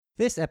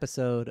This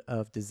episode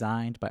of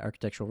Designed by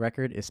Architectural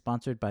Record is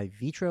sponsored by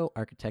Vitro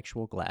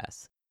Architectural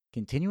Glass,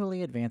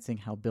 continually advancing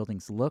how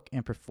buildings look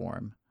and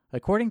perform.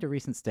 According to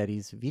recent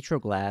studies, Vitro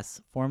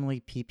Glass,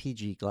 formerly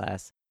PPG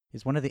Glass,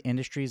 is one of the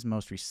industry's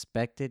most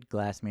respected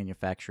glass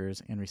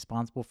manufacturers and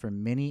responsible for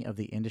many of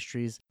the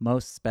industry's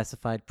most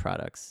specified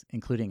products,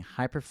 including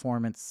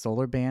high-performance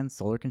solar band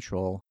solar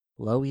control,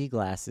 low-E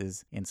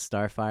glasses, and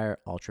Starfire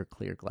ultra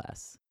clear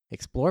glass.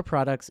 Explore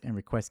products and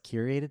request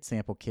curated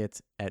sample kits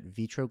at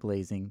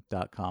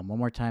vitroglazing.com. One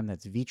more time,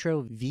 that's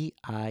vitro,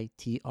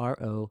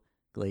 V-I-T-R-O,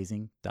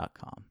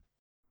 glazing.com.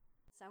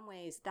 In some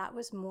ways, that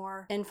was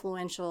more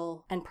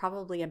influential and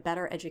probably a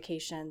better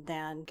education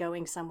than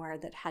going somewhere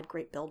that had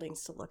great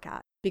buildings to look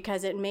at,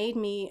 because it made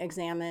me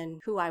examine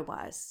who I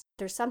was.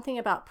 There's something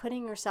about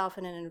putting yourself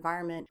in an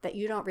environment that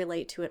you don't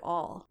relate to at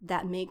all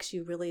that makes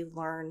you really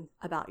learn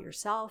about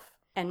yourself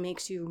and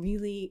makes you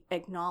really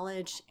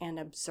acknowledge and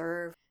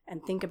observe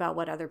and think about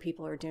what other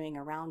people are doing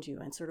around you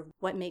and sort of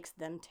what makes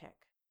them tick.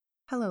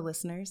 Hello,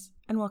 listeners,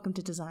 and welcome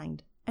to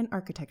Designed, an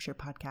architecture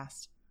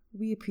podcast.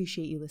 We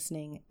appreciate you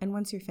listening, and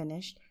once you're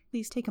finished,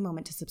 please take a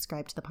moment to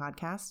subscribe to the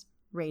podcast,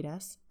 rate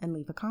us, and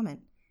leave a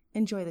comment.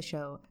 Enjoy the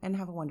show, and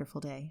have a wonderful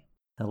day.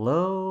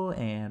 Hello,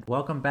 and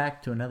welcome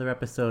back to another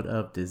episode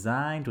of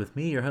Designed with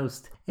me, your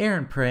host,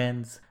 Aaron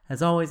Prenz.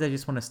 As always, I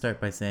just want to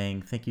start by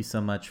saying thank you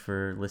so much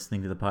for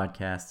listening to the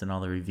podcast and all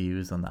the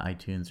reviews on the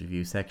iTunes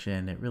review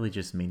section. It really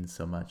just means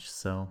so much,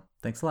 so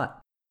thanks a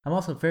lot. I'm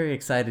also very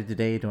excited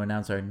today to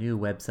announce our new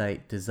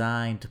website,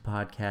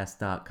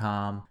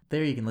 designedpodcast.com.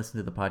 There you can listen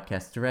to the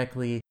podcast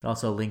directly. It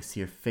also links to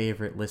your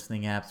favorite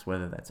listening apps,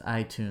 whether that's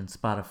iTunes,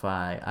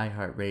 Spotify,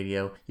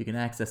 iHeartRadio. You can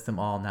access them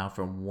all now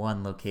from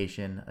one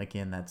location.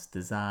 Again, that's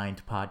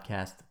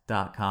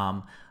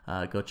designedpodcast.com.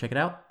 Go check it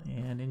out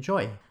and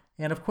enjoy.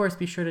 And of course,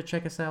 be sure to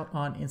check us out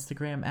on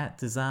Instagram at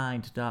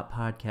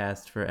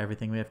designed.podcast for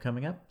everything we have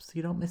coming up so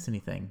you don't miss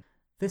anything.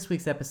 This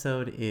week's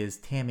episode is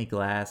Tammy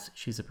Glass.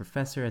 She's a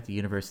professor at the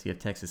University of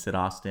Texas at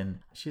Austin.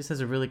 She just has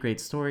a really great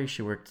story.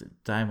 She worked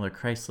at Daimler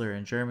Chrysler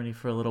in Germany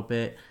for a little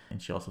bit,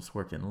 and she also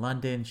worked in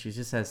London. She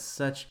just has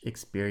such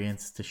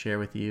experience to share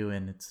with you,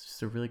 and it's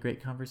just a really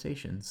great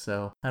conversation.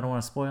 So I don't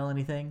want to spoil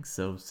anything,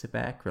 so sit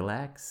back,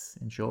 relax,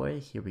 enjoy.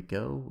 Here we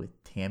go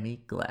with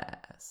Tammy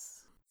Glass.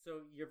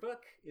 So your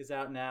book is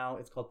out now.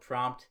 It's called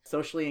Prompt,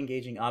 Socially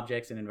Engaging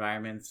Objects and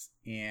Environments.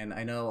 And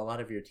I know a lot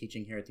of your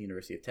teaching here at the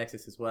University of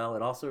Texas as well.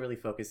 It also really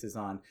focuses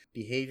on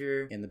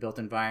behavior in the built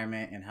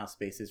environment and how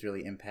spaces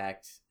really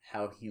impact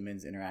how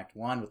humans interact,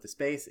 one, with the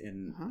space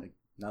and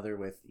another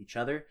with each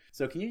other.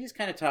 So can you just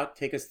kind of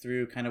take us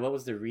through kind of what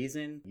was the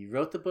reason you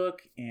wrote the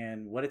book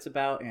and what it's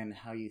about and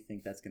how you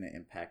think that's going to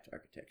impact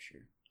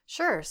architecture?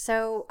 Sure.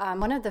 So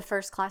one of the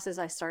first classes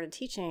I started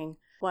teaching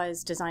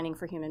was Designing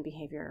for Human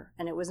Behavior.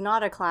 And it was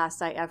not a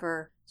class I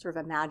ever sort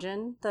of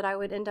imagined that I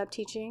would end up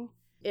teaching.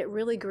 It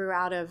really grew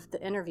out of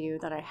the interview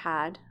that I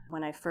had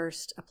when I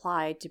first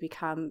applied to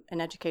become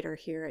an educator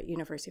here at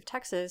University of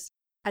Texas.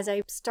 As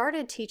I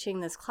started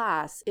teaching this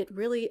class, it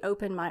really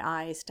opened my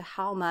eyes to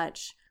how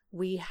much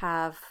we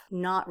have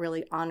not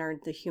really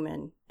honored the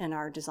human in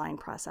our design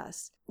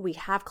process. We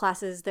have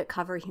classes that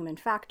cover human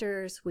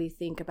factors. We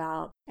think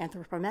about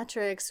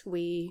anthropometrics.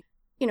 We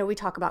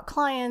talk about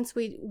clients.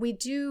 We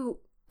do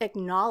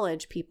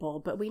acknowledge people,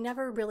 but we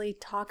never really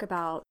talk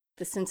about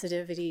the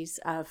sensitivities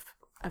of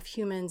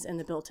humans in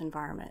the built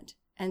environment.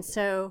 And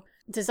so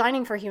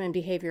Designing for Human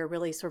Behavior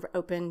really sort of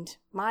opened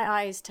my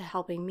eyes to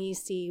helping me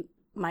see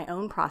my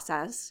own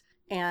process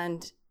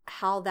and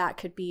how that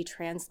could be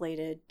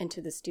translated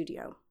into the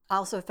studio. I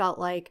also felt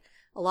like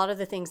a lot of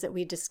the things that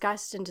we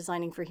discussed in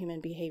Designing for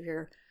Human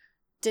Behavior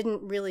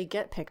didn't really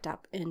get picked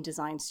up in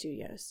design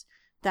studios.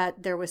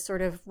 That there was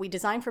sort of, we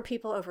design for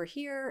people over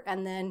here,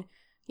 and then,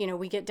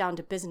 we get down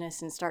to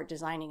business and start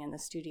designing in the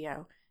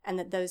studio, and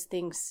that those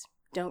things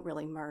don't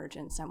really merge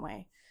in some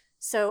way.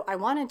 So I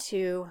wanted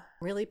to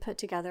really put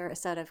together a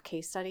set of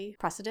case study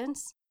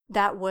precedents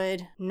that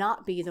would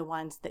not be the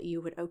ones that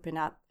you would open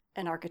up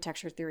an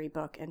architecture theory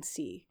book and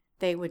see.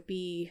 They would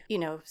be,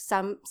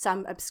 some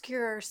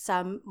obscure,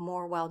 some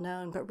more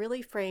well-known, but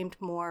really framed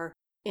more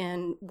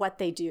in what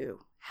they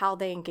do, how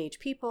they engage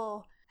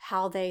people,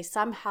 how they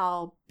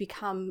somehow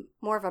become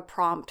more of a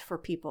prompt for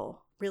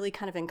people, really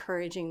kind of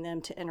encouraging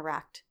them to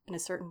interact in a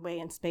certain way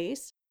in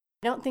space.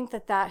 I don't think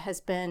that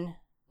has been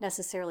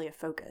necessarily a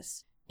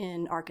focus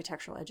in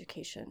architectural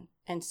education.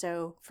 And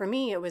so for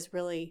me,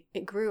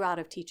 it grew out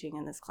of teaching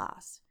in this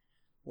class.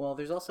 Well,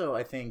 there's also,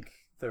 I think,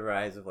 the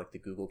rise of like the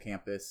Google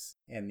campus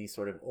and these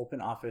sort of open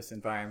office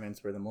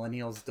environments where the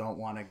millennials don't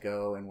want to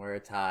go and wear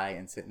a tie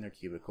and sit in their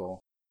cubicle.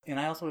 And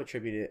I also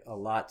attribute it a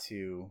lot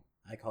to,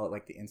 I call it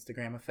like the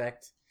Instagram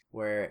effect,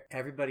 where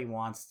everybody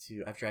wants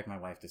to, I've dragged my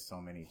wife to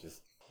so many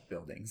just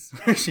buildings.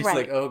 She's right.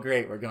 Like, oh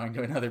great, we're going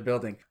to another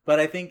building.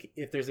 But I think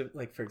if there's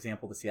for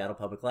example, the Seattle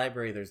Public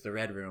Library, there's the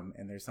Red Room,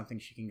 and there's something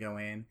she can go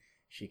in,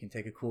 she can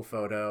take a cool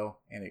photo,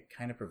 and it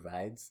kind of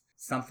provides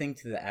something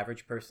to the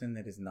average person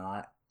that is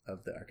not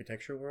of the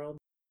architecture world.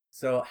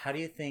 So how do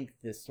you think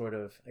this sort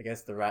of, I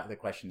guess the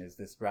question is,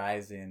 this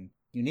rise in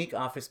unique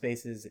office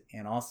spaces,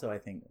 and also I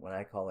think what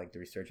I call like the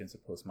resurgence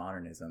of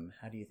postmodernism.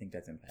 How do you think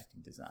that's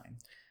impacting design?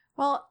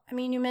 Well, I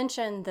mean, you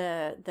mentioned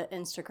the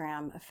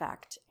Instagram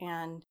effect,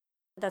 and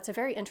that's a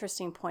very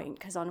interesting point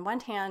because on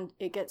one hand,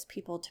 it gets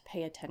people to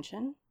pay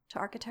attention to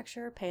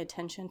architecture, pay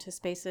attention to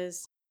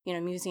spaces. You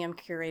know, museum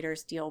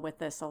curators deal with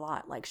this a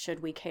lot. Like,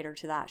 should we cater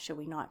to that? Should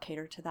we not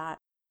cater to that?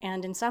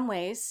 And in some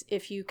ways,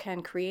 if you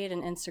can create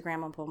an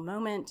Instagrammable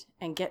moment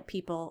and get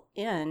people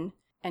in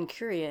and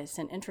curious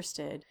and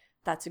interested,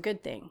 that's a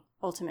good thing,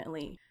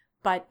 ultimately.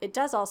 But it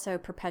does also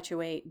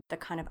perpetuate the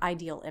kind of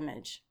ideal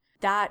image.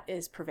 That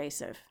is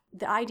pervasive.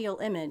 The ideal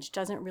image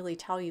doesn't really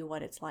tell you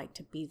what it's like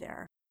to be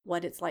there,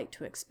 what it's like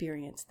to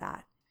experience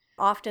that.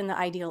 Often the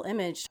ideal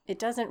image, it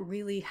doesn't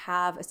really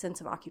have a sense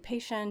of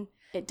occupation.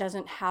 It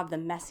doesn't have the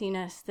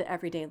messiness that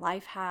everyday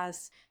life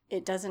has.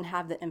 It doesn't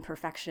have the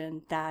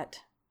imperfection that,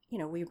 you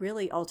know, we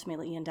really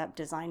ultimately end up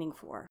designing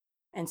for.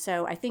 And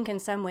so I think in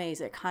some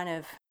ways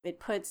it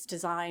puts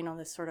design on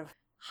this sort of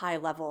high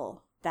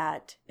level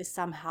that is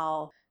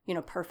somehow, you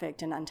know,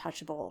 perfect and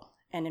untouchable.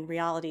 And in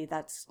reality,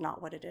 that's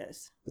not what it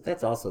is. But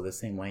that's also the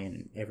same way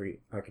in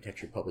every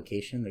architecture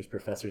publication. There's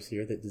professors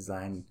here that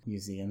design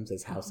museums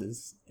as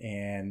houses.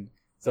 And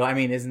so, I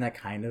mean, isn't that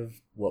kind of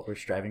what we're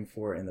striving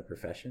for in the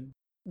profession?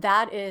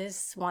 That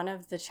is one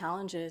of the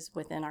challenges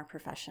within our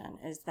profession,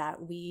 is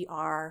that we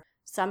are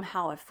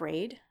somehow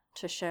afraid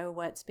to show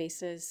what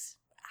spaces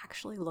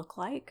actually look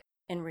like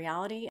in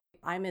reality.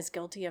 I'm as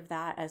guilty of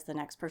that as the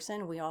next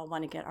person. We all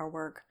want to get our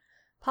work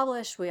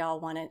published. We all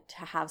want it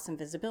to have some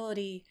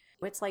visibility.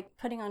 It's like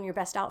putting on your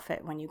best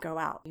outfit when you go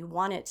out. You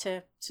want it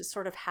to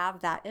sort of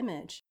have that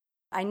image.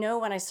 I know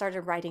when I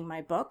started writing my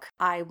book,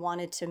 I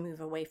wanted to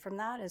move away from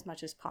that as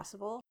much as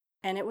possible.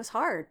 And it was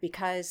hard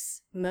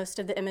because most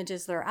of the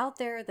images that are out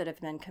there that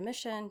have been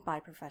commissioned by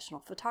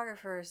professional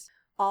photographers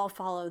all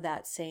follow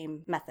that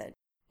same method.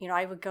 You know,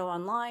 I would go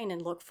online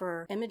and look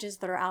for images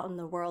that are out in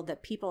the world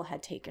that people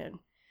had taken,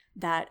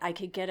 that I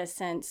could get a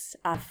sense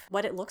of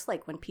what it looks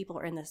like when people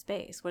are in the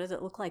space. What does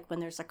it look like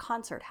when there's a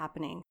concert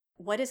happening?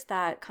 What is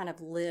that kind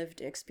of lived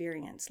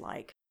experience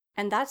like?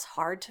 And that's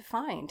hard to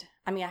find.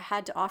 I mean, I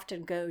had to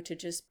often go to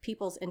just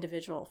people's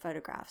individual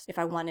photographs if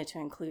I wanted to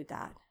include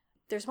that.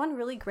 There's one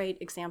really great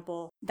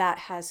example that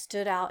has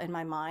stood out in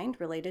my mind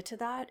related to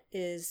that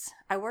is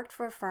I worked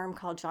for a firm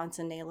called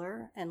Johnson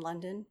Naylor in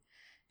London,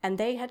 and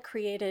they had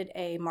created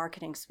a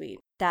marketing suite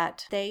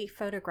that they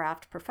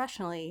photographed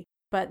professionally,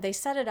 but they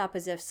set it up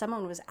as if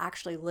someone was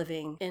actually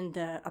living in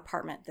the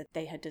apartment that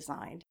they had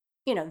designed.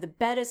 You know, the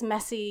bed is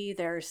messy,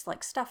 there's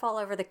like stuff all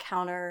over the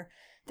counter,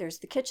 there's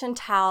the kitchen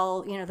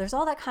towel, you know, there's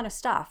all that kind of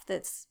stuff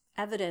that's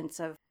evidence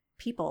of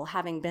people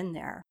having been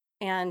there.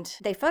 And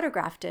they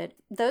photographed it.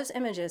 Those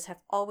images have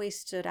always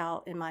stood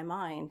out in my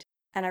mind.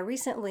 And I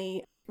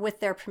recently, with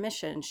their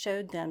permission,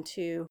 showed them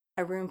to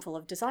a room full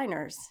of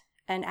designers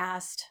and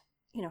asked,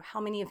 you know, how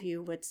many of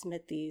you would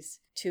submit these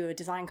to a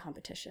design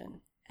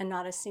competition? And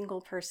not a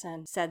single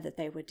person said that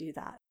they would do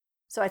that.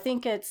 So I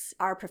think it's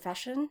our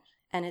profession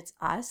and it's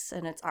us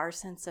and it's our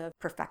sense of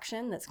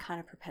perfection that's kind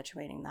of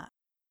perpetuating that.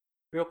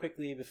 Real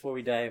quickly, before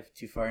we dive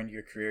too far into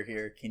your career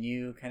here, can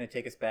you kind of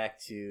take us back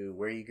to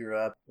where you grew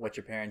up, what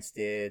your parents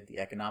did, the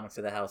economics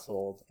of the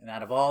household, and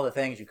out of all the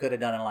things you could have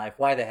done in life,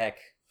 why the heck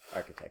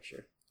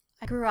architecture?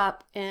 I grew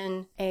up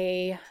in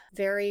a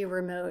very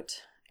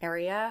remote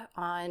area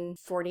on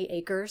 40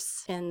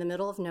 acres in the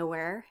middle of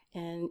nowhere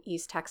in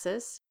East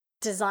Texas.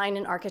 Design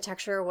and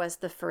architecture was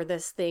the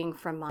furthest thing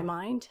from my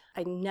mind.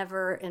 I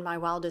never in my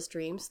wildest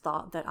dreams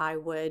thought that I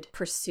would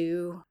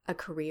pursue a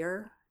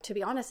career. To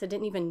be honest, I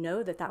didn't even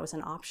know that that was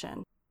an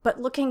option.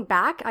 But looking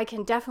back, I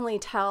can definitely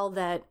tell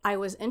that I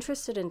was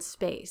interested in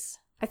space.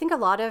 I think a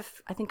lot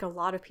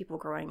of people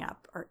growing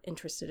up are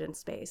interested in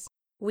space.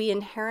 We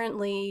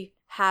inherently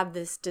have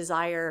this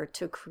desire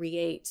to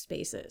create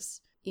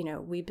spaces. You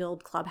know, we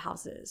build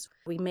clubhouses.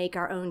 We make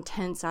our own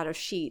tents out of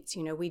sheets.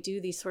 You know, we do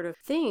these sort of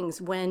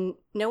things when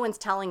no one's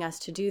telling us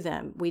to do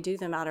them. We do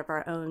them out of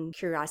our own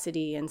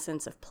curiosity and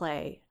sense of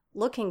play.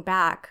 Looking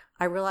back,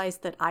 I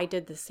realized that I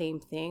did the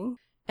same thing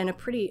in a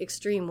pretty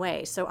extreme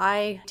way. So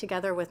I,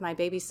 together with my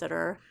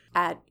babysitter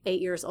at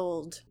 8 years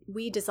old,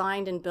 we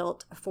designed and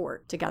built a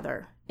fort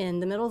together in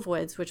the middle of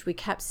woods, which we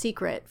kept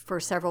secret for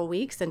several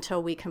weeks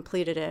until we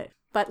completed it.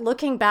 But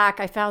looking back,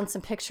 I found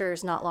some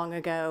pictures not long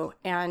ago,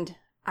 and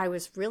I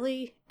was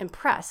really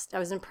impressed. I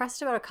was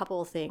impressed about a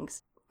couple of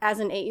things. As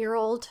an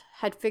 8-year-old,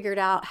 had figured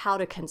out how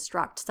to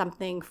construct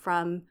something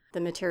from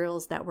the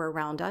materials that were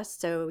around us.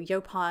 So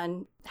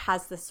Yaupon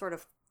has this sort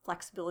of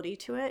flexibility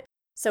to it.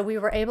 So we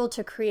were able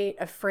to create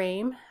a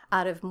frame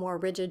out of more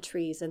rigid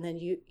trees and then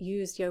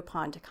use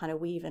Yaupon to kind of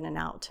weave in and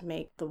out to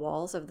make the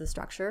walls of the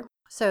structure.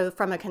 So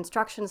from a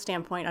construction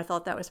standpoint, I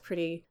thought that was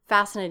pretty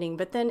fascinating.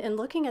 But then in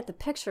looking at the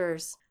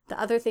pictures, the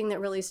other thing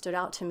that really stood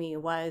out to me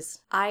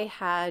was I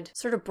had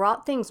sort of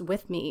brought things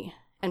with me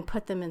and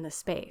put them in the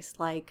space.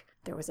 Like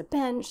there was a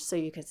bench so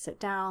you could sit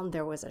down.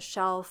 There was a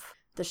shelf.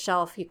 The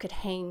shelf you could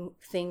hang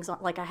things on.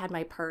 Like I had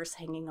my purse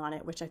hanging on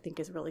it, which I think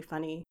is really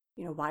funny.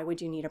 why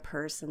would you need a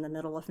purse in the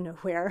middle of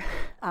nowhere?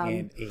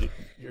 And 8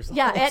 years old.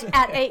 Yeah,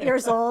 at 8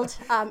 years old,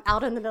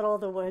 out in the middle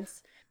of the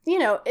woods.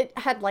 It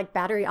had like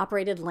battery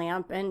operated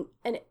lamp, and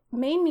it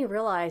made me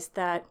realize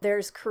that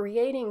there's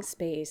creating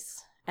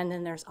space and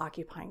then there's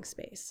occupying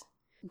space.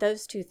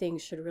 Those two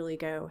things should really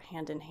go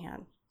hand in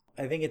hand.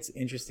 I think it's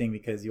interesting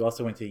because you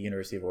also went to the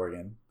University of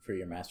Oregon for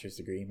your master's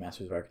degree,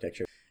 Master's of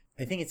Architecture.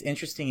 I think it's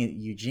interesting that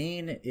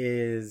Eugene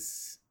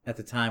is, at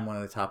the time, one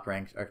of the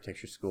top-ranked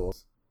architecture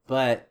schools,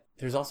 but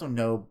there's also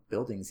no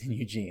buildings in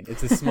Eugene.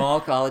 It's a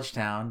small college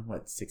town,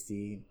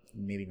 60,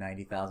 maybe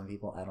 90,000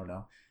 people, I don't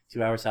know,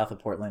 2 hours south of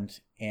Portland.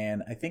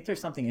 And I think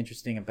there's something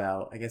interesting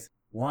about, I guess,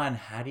 one,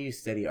 how do you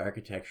study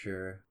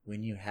architecture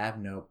when you have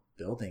no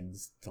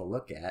buildings to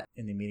look at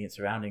in the immediate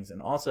surroundings?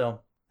 And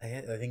also,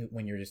 I think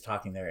when you're just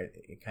talking there,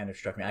 it kind of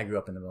struck me. I grew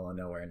up in the middle of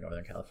nowhere in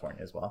Northern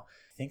California as well.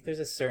 I think there's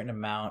a certain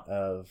amount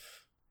of,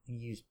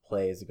 use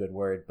play is a good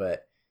word,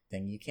 but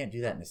then you can't do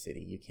that in the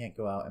city. You can't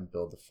go out and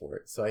build the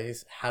fort. So I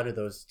guess, how do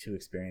those two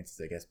experiences,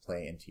 I guess,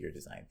 play into your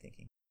design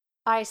thinking?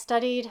 I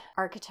studied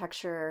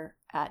architecture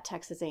at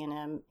Texas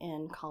A&M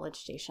in College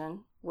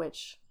Station,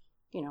 which,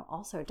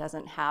 also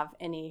doesn't have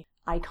any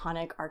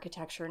iconic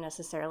architecture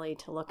necessarily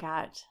to look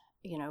at.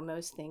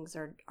 Most things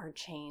are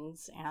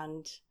chains,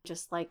 and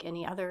just like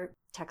any other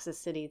Texas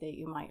city that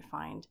you might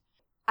find.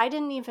 I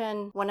didn't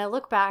even, when I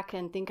look back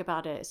and think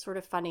about it, it's sort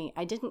of funny.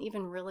 I didn't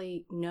even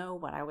really know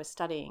what I was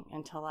studying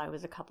until I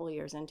was a couple of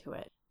years into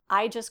it.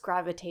 I just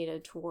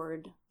gravitated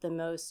toward the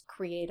most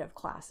creative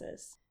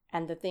classes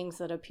and the things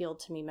that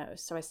appealed to me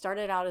most. So I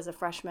started out as a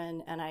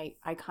freshman, and I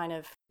kind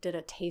of did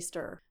a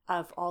taster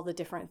of all the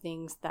different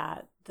things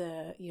that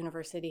the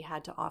university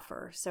had to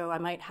offer. So I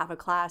might have a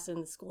class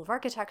in the School of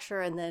Architecture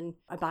and then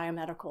a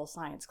biomedical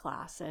science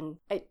class. And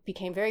it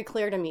became very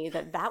clear to me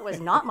that that was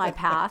not my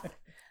path,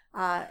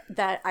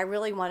 that I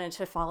really wanted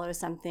to follow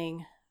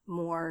something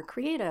more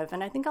creative.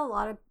 And I think a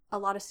lot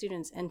of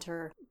students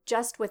enter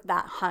just with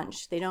that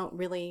hunch. They don't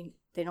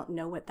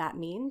know what that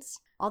means.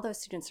 Although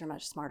students are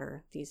much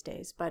smarter these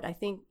days. But I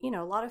think,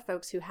 a lot of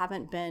folks who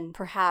haven't been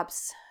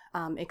perhaps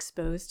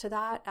exposed to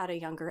that at a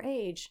younger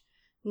age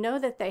know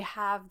that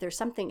there's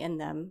something in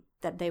them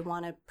that they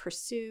want to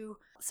pursue,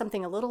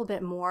 something a little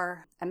bit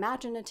more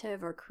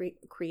imaginative or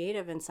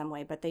creative in some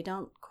way, but they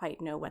don't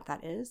quite know what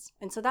that is.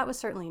 And so that was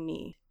certainly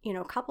me.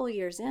 A couple of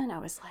years in, I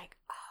was like,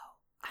 oh,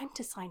 I'm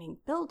designing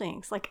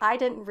buildings. Like, I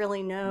didn't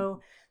really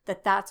know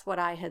that that's what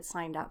I had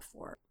signed up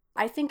for.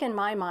 I think in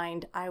my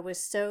mind, I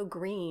was so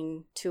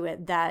green to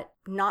it that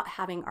not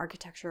having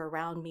architecture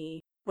around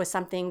me was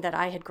something that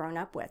I had grown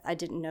up with. I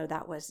didn't know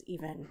that was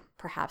even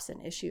perhaps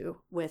an issue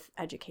with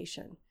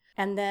education.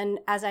 And then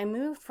as I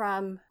moved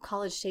from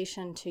College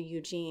Station to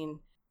Eugene,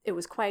 it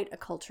was quite a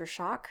culture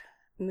shock,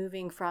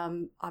 moving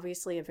from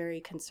obviously a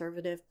very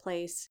conservative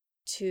place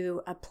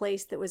to a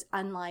place that was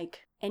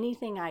unlike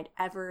anything I'd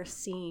ever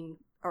seen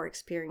or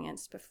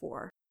experienced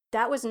before.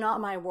 That was not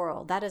my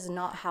world. That is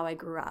not how I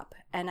grew up.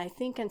 And I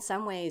think in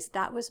some ways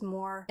that was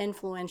more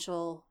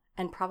influential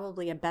and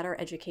probably a better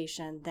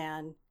education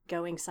than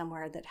going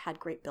somewhere that had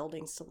great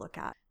buildings to look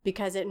at,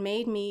 because it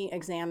made me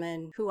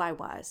examine who I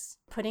was.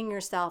 Putting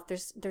yourself,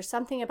 there's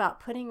something about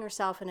putting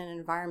yourself in an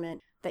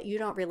environment that you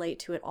don't relate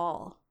to at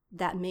all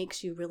that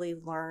makes you really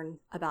learn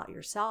about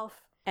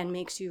yourself and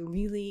makes you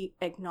really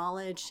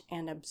acknowledge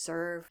and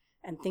observe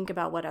and think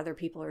about what other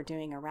people are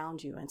doing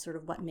around you and sort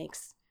of what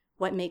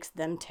makes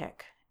them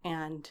tick.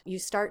 And you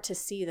start to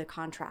see the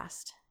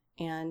contrast,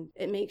 and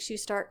it makes you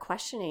start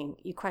questioning.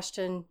 You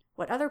question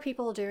what other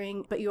people are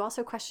doing, but you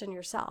also question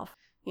yourself.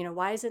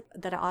 Why is it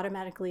that I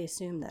automatically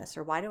assume this?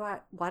 Or why do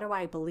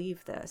I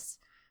believe this?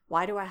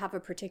 Why do I have a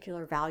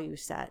particular value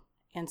set?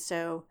 And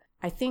so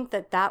I think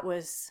that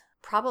was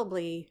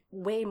probably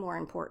way more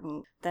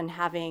important than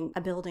having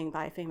a building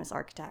by a famous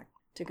architect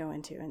to go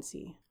into and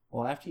see.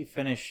 Well, after you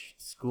finish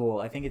school,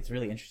 I think it's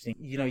really interesting.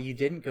 You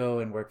didn't go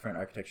and work for an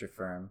architecture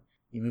firm.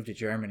 You moved to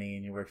Germany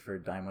and you worked for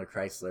Daimler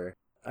Chrysler.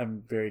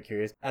 I'm very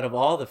curious. Out of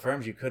all the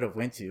firms you could have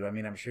went to,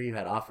 I'm sure you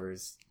had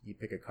offers. You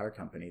pick a car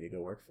company to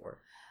go work for.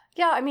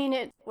 Yeah,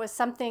 it was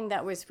something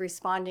that was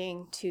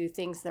responding to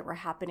things that were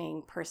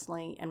happening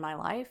personally in my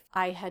life.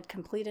 I had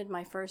completed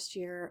my first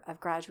year of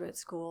graduate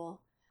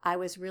school. I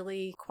was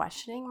really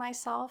questioning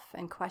myself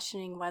and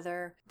questioning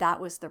whether that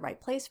was the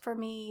right place for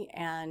me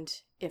and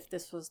if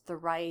this was the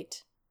right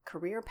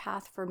career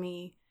path for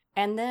me.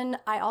 And then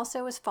I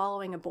also was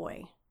following a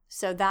boy.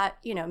 So that,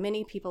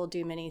 many people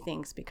do many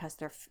things because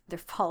they're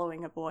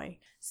following a boy.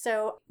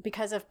 So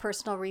because of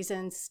personal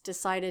reasons,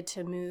 decided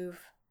to move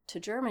to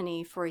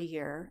Germany for a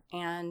year.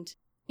 And,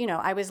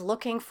 I was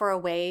looking for a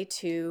way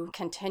to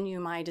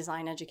continue my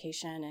design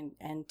education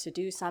and to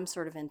do some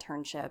sort of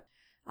internship.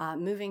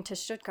 Moving to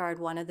Stuttgart,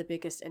 one of the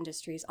biggest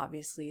industries,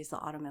 obviously, is the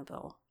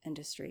automobile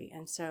industry.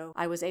 And so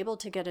I was able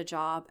to get a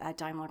job at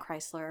Daimler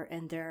Chrysler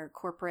in their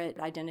corporate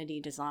identity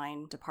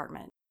design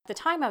department. At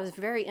the time, I was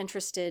very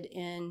interested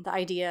in the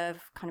idea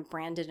of kind of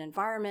branded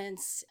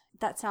environments,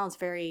 that sounds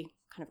very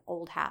kind of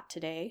old hat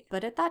today.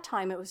 But at that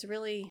time, it was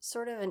really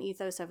sort of an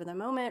ethos of the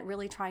moment,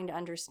 really trying to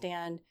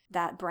understand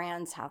that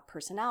brands have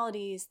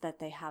personalities, that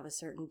they have a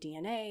certain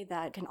DNA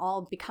that can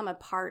all become a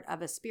part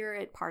of a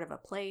spirit, part of a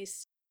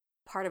place,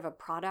 part of a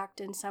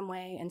product in some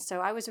way. And so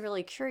I was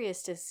really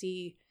curious to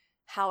see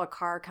how a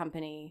car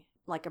company,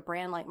 like a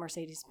brand like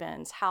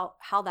Mercedes-Benz,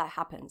 how that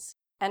happens.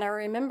 And I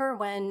remember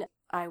when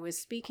I was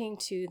speaking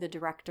to the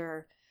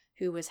director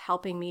who was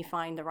helping me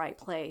find the right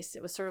place,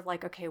 it was sort of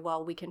like, okay,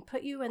 well, we can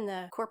put you in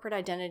the corporate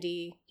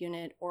identity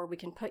unit, or we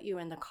can put you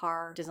in the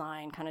car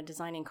design, kind of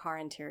designing car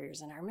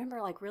interiors. And I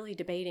remember like really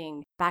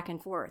debating back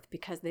and forth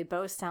because they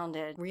both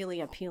sounded really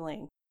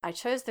appealing. I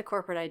chose the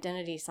corporate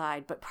identity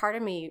side, but part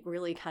of me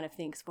really kind of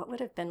thinks, what would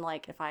have been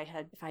like if I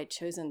had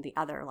chosen the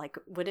other? Like,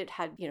 would it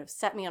had,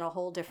 set me on a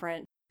whole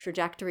different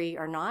trajectory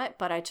or not?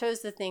 But I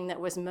chose the thing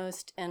that was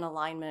most in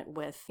alignment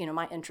with,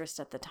 my interest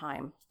at the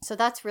time. So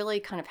that's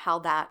really kind of how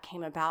that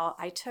came about.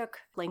 I took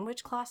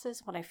language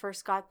classes when I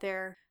first got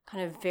there,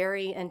 kind of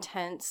very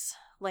intense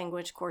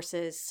language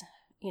courses,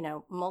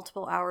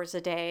 multiple hours a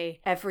day,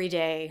 every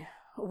day,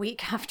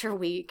 week after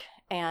week.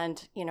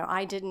 And,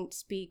 I didn't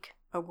speak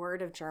a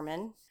word of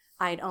German.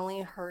 I'd only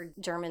heard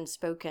German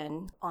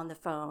spoken on the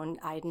phone.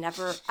 I'd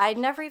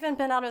never even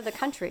been out of the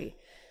country.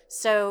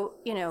 So,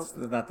 It's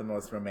not the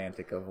most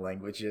romantic of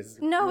languages.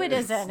 No, it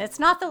isn't. It's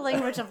not the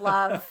language of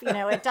love.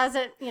 It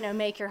doesn't,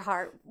 make your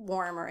heart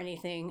warm or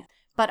anything.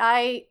 But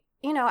I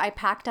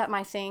packed up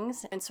my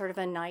things and sort of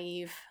a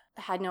naive,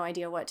 had no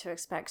idea what to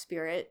expect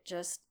spirit,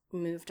 just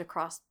moved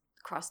across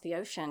the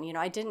ocean.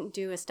 I didn't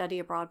do a study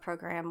abroad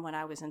program when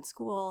I was in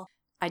school.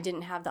 I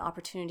didn't have the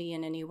opportunity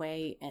in any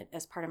way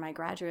as part of my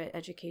graduate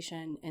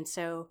education. And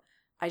so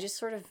I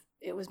just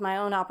it was my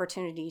own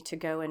opportunity to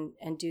go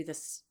and do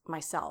this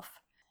myself.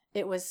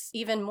 It was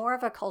even more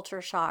of a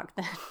culture shock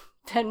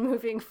than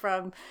moving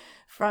from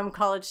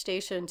College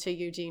Station to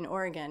Eugene,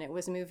 Oregon. It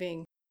was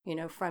moving,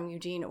 from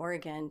Eugene,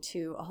 Oregon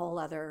to a whole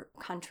other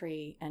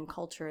country and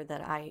culture that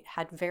I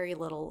had very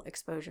little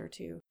exposure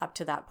to up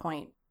to that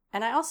point.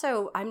 And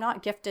I'm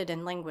not gifted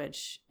in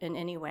language in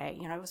any way.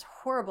 I was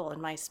horrible in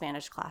my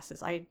Spanish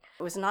classes. It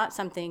was not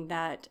something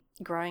that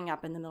growing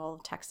up in the middle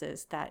of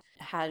Texas that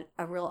had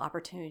a real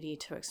opportunity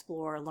to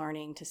explore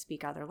learning to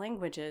speak other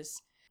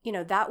languages.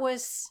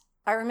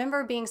 I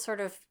remember being sort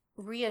of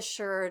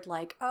reassured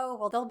like, oh,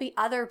 well, there'll be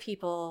other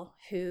people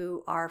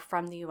who are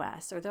from the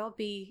US, or there'll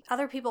be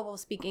other people who will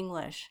speak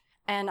English.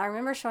 And I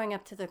remember showing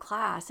up to the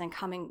class and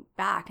coming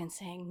back and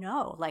saying,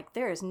 no, like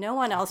there is no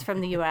one else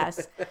from the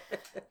US.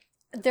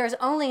 There's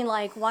only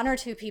like one or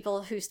two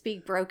people who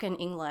speak broken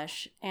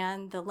English,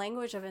 and the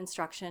language of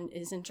instruction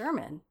is in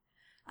German.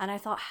 And I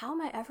thought, how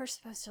am I ever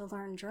supposed to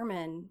learn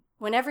German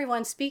when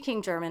everyone's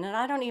speaking German and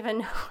I don't even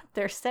know what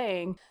they're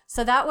saying?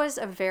 So that was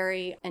a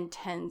very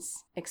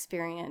intense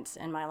experience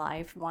in my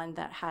life, one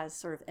that has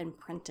sort of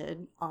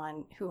imprinted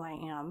on who I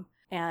am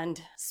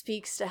and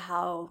speaks to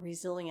how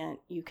resilient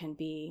you can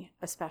be,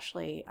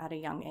 especially at a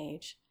young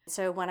age.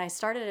 So when I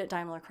started at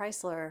Daimler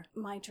Chrysler,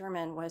 my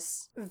German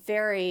was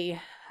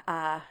very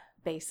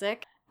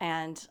basic,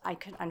 and I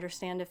could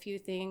understand a few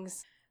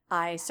things.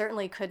 I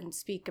certainly couldn't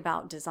speak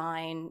about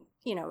design.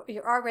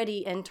 You're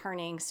already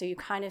interning, so you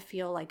kind of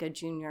feel like a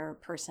junior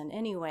person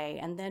anyway.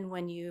 And then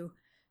when you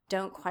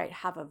don't quite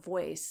have a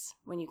voice,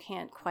 when you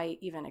can't quite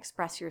even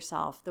express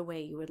yourself the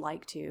way you would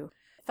like to,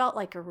 it felt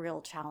like a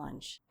real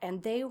challenge.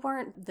 And they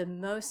weren't the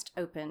most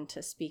open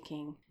to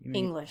speaking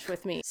English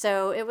with me.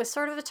 So it was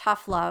sort of a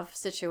tough love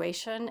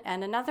situation.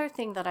 And another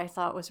thing that I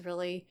thought was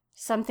really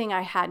something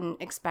I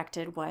hadn't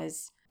expected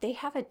was they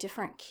have a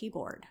different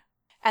keyboard.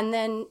 And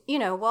then,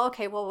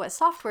 what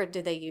software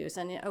do they use?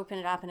 And you open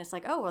it up and it's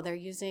like, oh, well, they're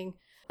using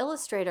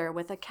Illustrator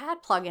with a CAD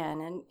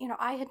plugin. And,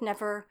 I had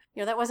never,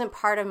 that wasn't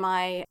part of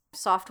my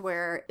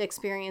software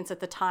experience at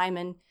the time.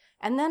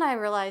 And then I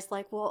realized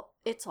like, well,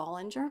 it's all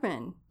in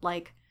German.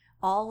 Like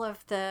all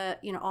of the,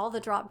 all the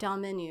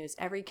drop-down menus,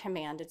 every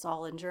command, it's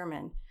all in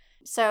German.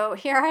 So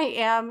here I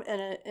am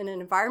in an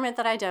environment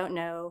that I don't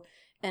know,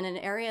 in an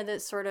area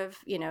that's sort of,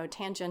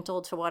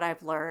 tangential to what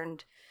I've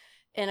learned,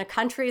 in a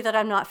country that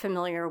I'm not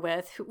familiar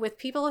with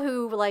people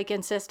who like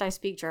insist I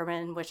speak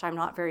German, which I'm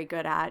not very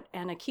good at,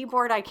 and a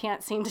keyboard I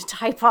can't seem to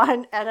type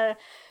on, and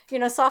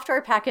a,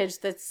 software package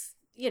that's,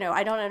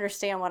 I don't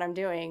understand what I'm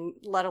doing,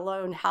 let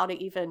alone how to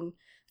even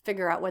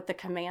figure out what the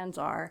commands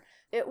are.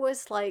 It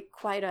was like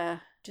quite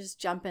a just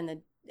jump in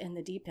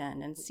the deep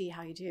end and see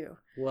how you do.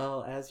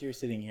 Well, as you're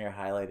sitting here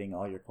highlighting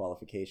all your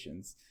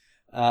qualifications,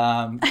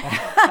 how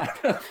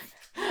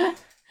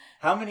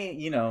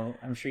many,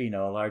 I'm sure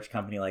a large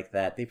company like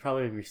that, they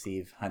probably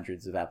receive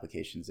hundreds of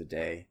applications a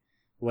day.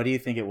 What do you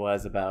think it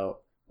was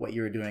about what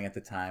you were doing at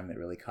the time that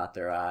really caught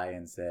their eye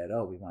and said,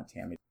 oh, we want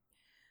Tammy?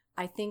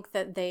 I think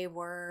that they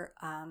were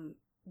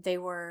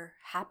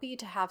happy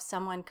to have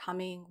someone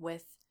coming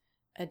with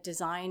a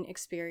design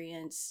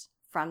experience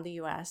from the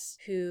US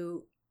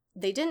who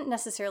they didn't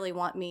necessarily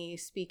want me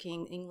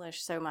speaking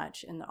English so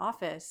much in the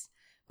office,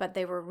 but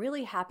they were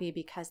really happy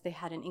because they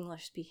had an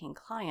English-speaking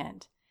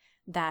client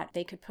that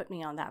they could put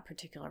me on that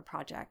particular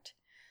project.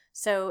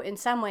 So in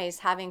some ways,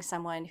 having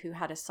someone who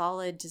had a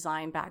solid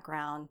design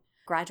background,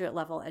 graduate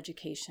level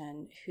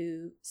education,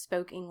 who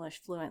spoke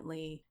English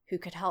fluently, who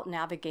could help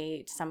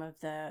navigate some of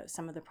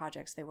the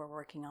projects they were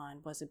working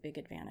on was a big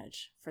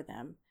advantage for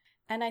them.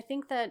 And I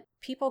think that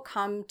people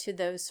come to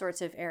those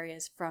sorts of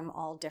areas from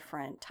all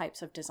different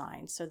types of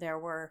design. So there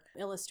were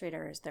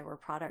illustrators, there were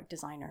product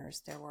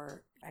designers, there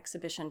were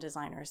exhibition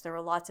designers. There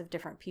were lots of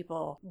different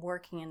people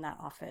working in that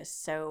office.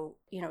 So,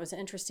 it was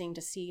interesting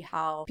to see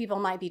how people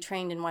might be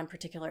trained in one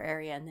particular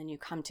area and then you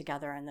come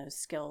together and those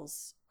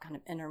skills kind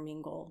of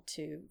intermingle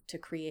to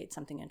create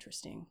something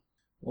interesting.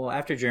 Well,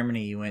 after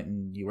Germany, you went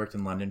and you worked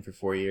in London for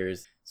 4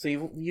 years. So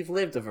you've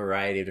lived a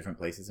variety of different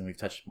places, and we've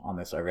touched on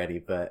this already.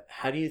 But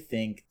how do you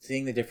think,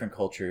 seeing the different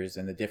cultures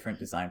and the different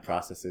design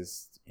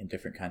processes in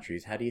different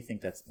countries, how do you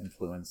think that's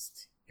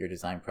influenced your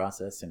design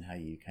process and how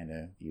you kind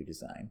of view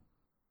design?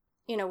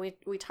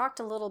 We talked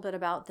a little bit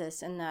about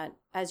this in that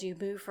as you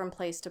move from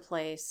place to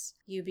place,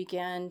 you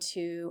begin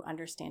to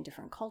understand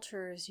different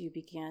cultures. You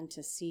begin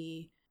to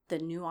see the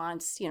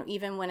nuance,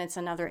 even when it's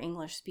another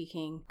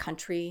English-speaking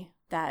country,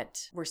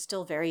 that we're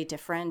still very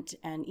different.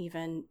 And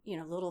even,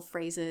 little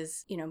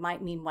phrases,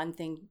 might mean one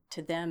thing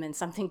to them and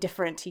something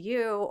different to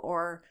you,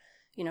 or,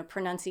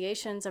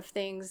 pronunciations of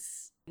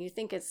things. You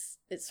think it's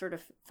sort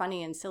of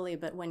funny and silly,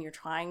 but when you're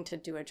trying to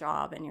do a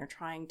job and you're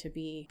trying to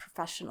be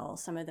professional,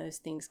 some of those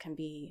things can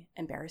be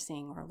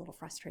embarrassing or a little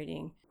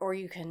frustrating, or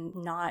you can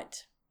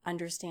not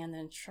understand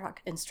the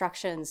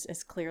instructions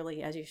as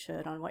clearly as you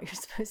should on what you're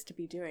supposed to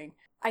be doing.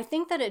 I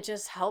think that it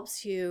just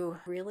helps you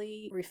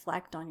really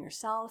reflect on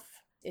yourself.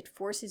 It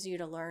forces you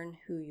to learn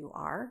who you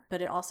are,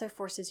 but it also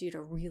forces you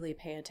to really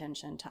pay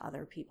attention to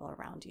other people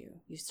around you.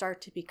 You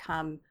start to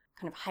become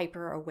kind of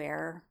hyper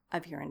aware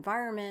of your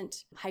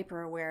environment,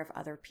 hyper aware of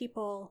other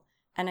people.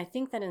 And I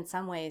think that in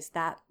some ways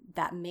that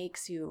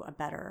makes you a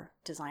better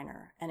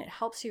designer. And it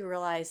helps you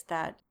realize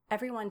that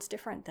everyone's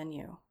different than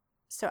you.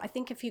 So I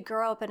think if you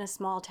grow up in a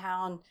small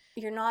town,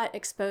 you're not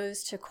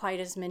exposed to quite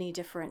as many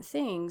different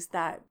things,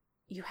 that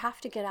you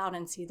have to get out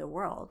and see the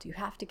world. You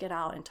have to get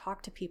out and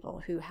talk to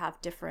people who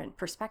have different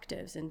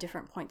perspectives and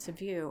different points of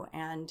view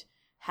and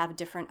have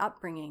different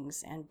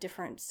upbringings and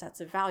different sets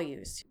of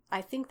values.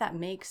 I think that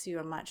makes you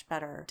a much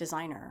better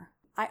designer.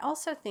 I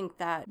also think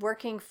that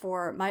working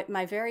for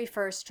my very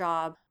first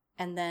job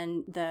and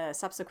then the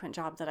subsequent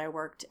job that I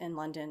worked in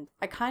London,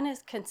 I kind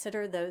of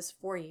consider those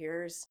 4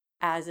 years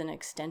as an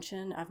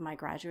extension of my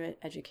graduate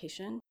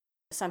education.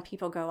 Some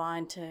people go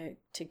on to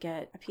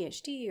get a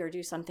PhD or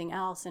do something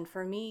else. And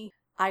for me,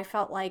 I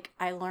felt like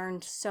I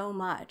learned so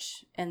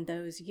much in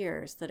those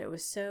years, that it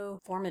was so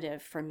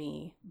formative for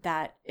me,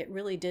 that it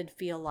really did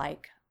feel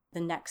like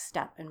the next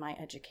step in my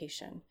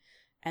education.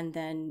 And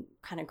then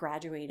kind of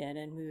graduated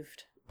and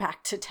moved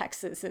back to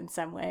Texas in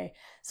some way.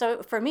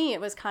 So for me, it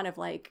was kind of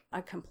like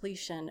a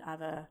completion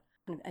of a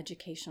kind of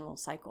educational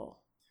cycle.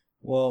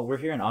 Well, we're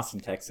here in Austin,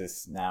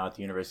 Texas now at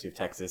the University of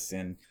Texas,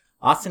 and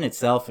Austin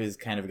itself is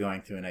kind of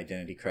going through an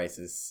identity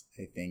crisis.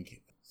 I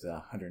think it's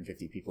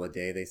 150 people a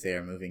day, they say,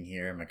 are moving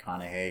here.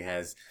 McConaughey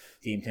has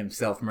deemed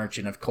himself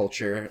merchant of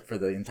culture for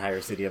the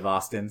entire city of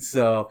Austin.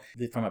 So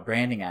from a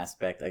branding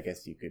aspect, I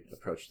guess you could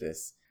approach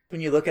this.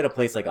 When you look at a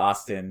place like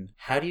Austin,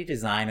 how do you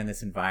design in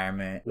this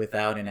environment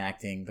without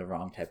enacting the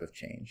wrong type of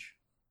change?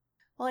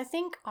 Well, I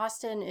think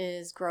Austin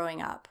is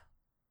growing up,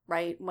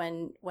 right?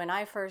 When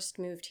I first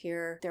moved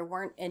here, there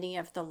weren't any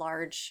of the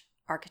large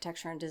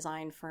architecture and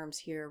design firms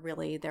here,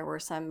 really. There were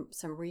some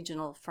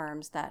regional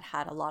firms that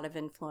had a lot of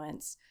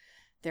influence.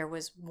 There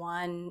was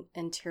one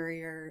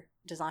interior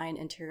design,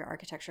 interior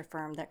architecture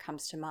firm that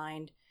comes to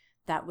mind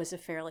that was a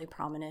fairly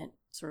prominent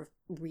sort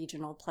of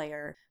regional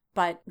player.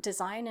 But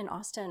design in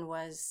Austin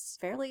was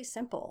fairly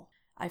simple.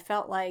 I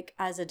felt like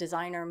as a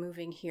designer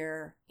moving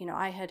here,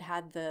 I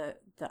had the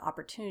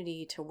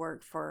opportunity to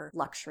work for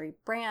luxury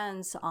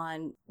brands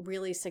on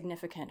really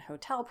significant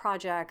hotel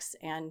projects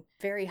and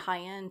very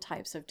high-end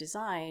types of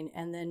design.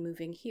 And then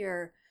moving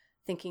here,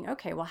 thinking,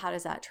 okay, well, how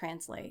does that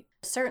translate?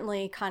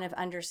 Certainly kind of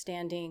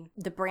understanding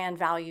the brand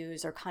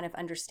values or kind of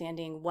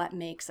understanding what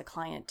makes a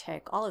client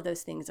tick. All of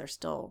those things are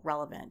still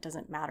relevant.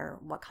 Doesn't matter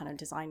what kind of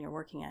design you're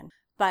working in.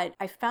 But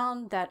I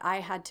found that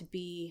I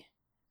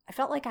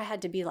felt like I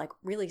had to be like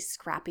really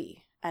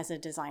scrappy as a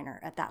designer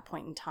at that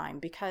point in time,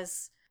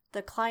 because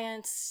the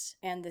clients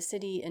and the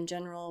city in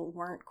general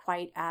weren't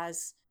quite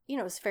as,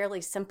 it was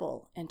fairly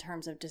simple in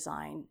terms of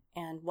design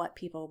and what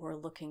people were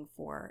looking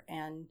for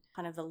and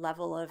kind of the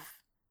level of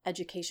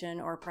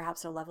education or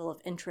perhaps a level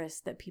of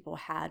interest that people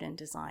had in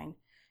design.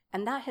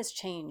 And that has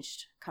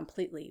changed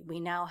completely. We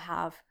now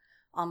have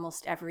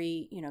almost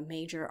every,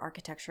 major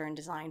architecture and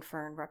design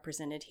firm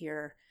represented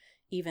here,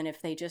 even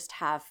if they just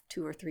have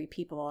 2 or 3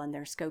 people and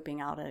they're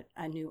scoping out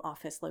a new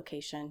office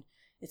location.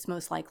 It's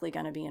most likely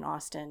going to be in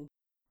Austin.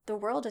 The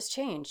world has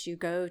changed. You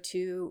go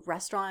to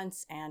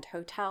restaurants and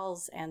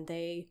hotels, and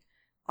they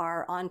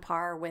are on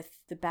par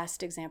with the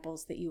best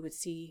examples that you would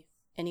see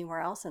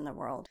anywhere else in the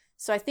world.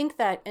 So I think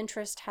that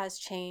interest has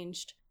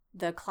changed.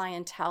 The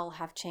clientele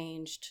have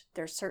changed.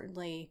 There's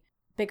certainly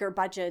bigger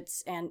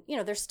budgets. And,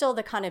 they're still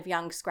the kind of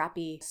young,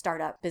 scrappy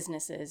startup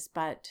businesses,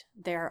 but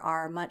there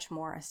are much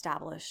more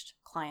established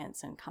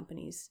clients and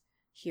companies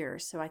here.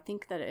 So I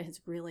think that it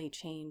has really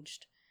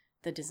changed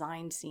the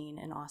design scene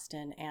in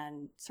Austin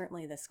and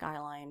certainly the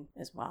skyline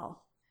as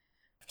well.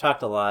 I've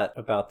talked a lot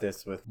about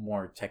this with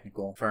more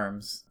technical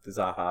firms, the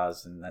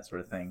Zahas and that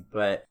sort of thing.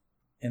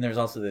 And there's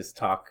also this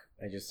talk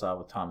I just saw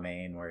with Tom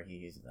Main where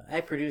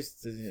I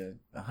produced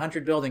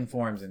 100 building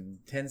forms in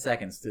 10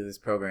 seconds through this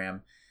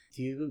program.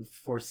 Do you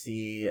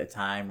foresee a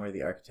time where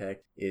the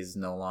architect is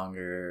no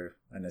longer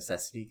a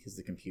necessity because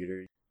the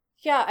computer?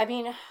 Yeah, I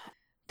mean,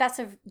 that's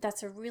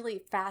a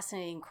really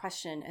fascinating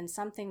question, and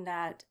something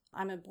that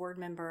I'm a board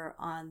member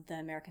on the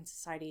American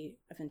Society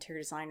of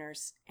Interior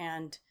Designers,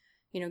 and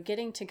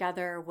getting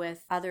together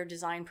with other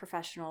design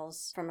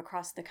professionals from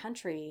across the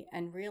country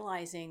and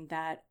realizing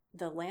that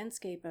the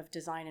landscape of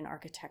design and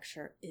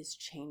architecture is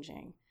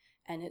changing,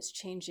 and it's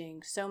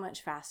changing so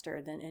much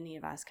faster than any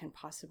of us can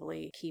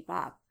possibly keep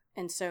up.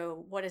 And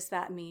so what does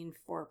that mean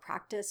for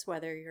practice,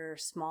 whether you're a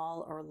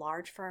small or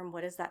large firm?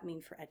 What does that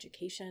mean for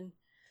education?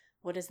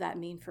 What does that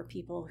mean for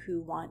people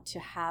who want to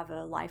have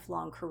a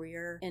lifelong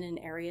career in an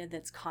area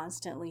that's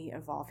constantly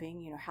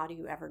evolving? How do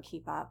you ever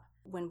keep up?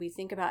 When we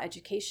think about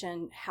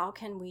education, how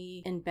can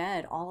we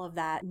embed all of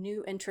that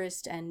new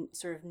interest and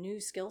sort of new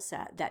skill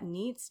set that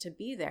needs to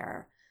be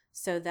there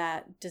so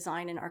that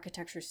design and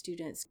architecture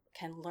students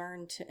can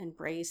learn to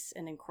embrace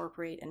and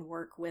incorporate and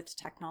work with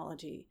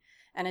technology?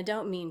 And I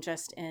don't mean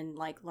just in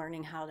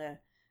learning how to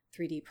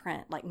 3D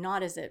print,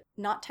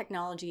 not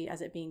technology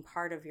as it being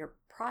part of your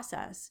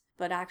process,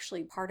 but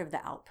actually part of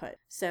the output.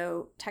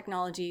 So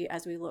technology,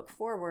 as we look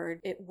forward,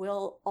 it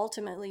will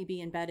ultimately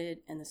be embedded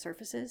in the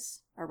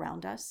surfaces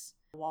around us,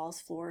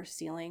 walls, floors,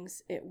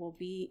 ceilings. It will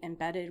be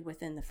embedded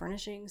within the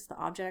furnishings, the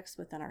objects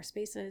within our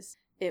spaces.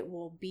 It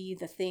will be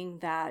the thing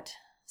that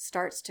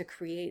starts to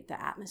create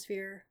the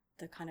atmosphere,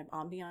 the kind of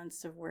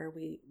ambiance of where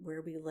we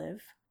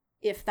live.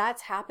 If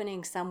that's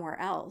happening somewhere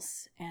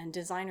else and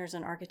designers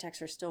and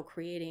architects are still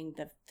creating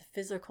the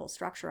physical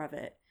structure of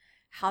it,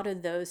 how do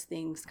those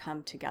things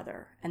come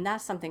together? And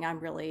that's something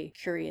I'm really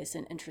curious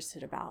and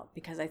interested about,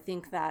 because I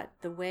think that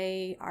the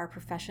way our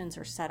professions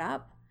are set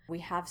up, we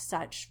have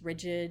such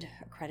rigid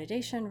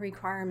accreditation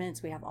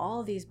requirements. We have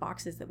all these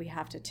boxes that we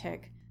have to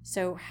tick.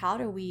 So how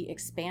do we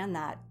expand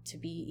that to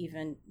be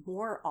even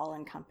more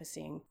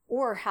all-encompassing?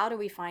 Or how do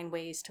we find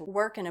ways to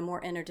work in a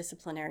more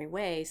interdisciplinary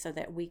way so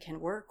that we can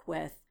work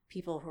with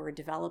people who are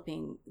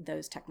developing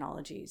those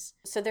technologies?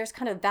 So there's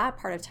kind of that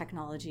part of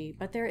technology,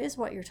 but there is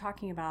what you're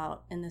talking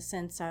about in the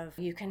sense of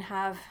you can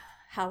have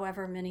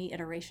however many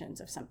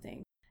iterations of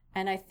something.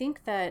 And I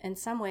think that in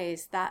some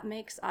ways that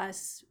makes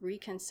us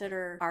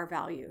reconsider our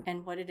value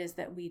and what it is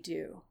that we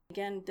do.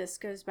 Again, this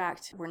goes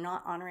back to we're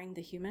not honoring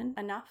the human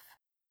enough.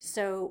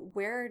 So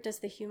where does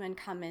the human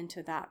come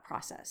into that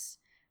process?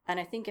 And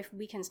I think if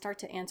we can start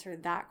to answer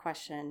that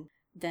question,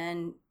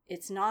 then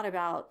it's not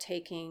about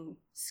taking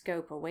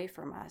scope away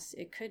from us.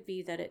 It could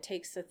be that it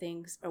takes the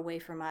things away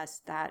from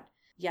us that,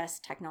 yes,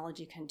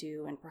 technology can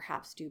do and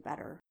perhaps do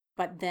better.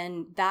 But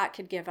then that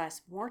could give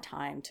us more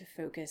time to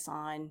focus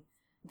on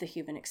the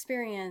human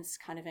experience,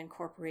 kind of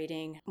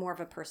incorporating more of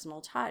a personal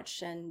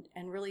touch and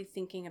really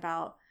thinking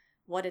about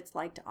what it's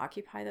like to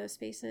occupy those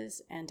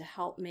spaces and to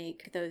help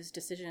make those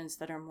decisions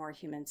that are more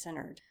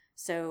human-centered.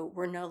 So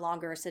we're no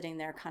longer sitting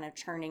there kind of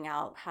churning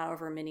out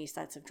however many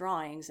sets of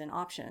drawings and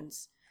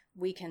options.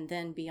 We can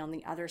then be on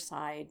the other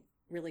side,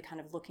 really kind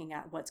of looking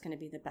at what's going to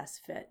be the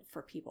best fit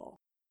for people.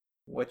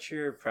 What's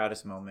your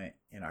proudest moment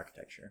in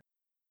architecture?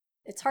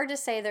 It's hard to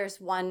say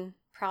there's one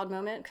proud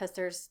moment because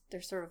there's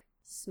sort of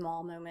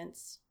small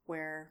moments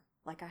where,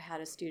 like I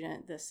had a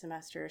student this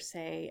semester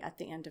say at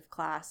the end of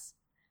class,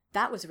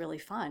 that was really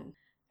fun.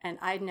 And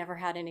I'd never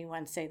had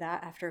anyone say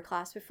that after a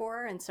class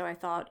before. And so I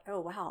thought, oh,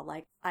 wow,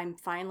 I'm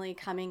finally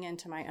coming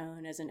into my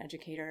own as an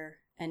educator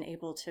and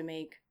able to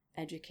make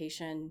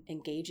education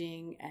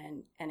engaging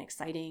and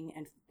exciting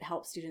and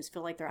help students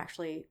feel like they're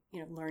actually,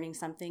 learning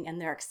something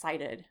and they're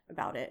excited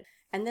about it.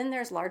 And then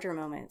there's larger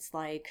moments,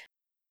 like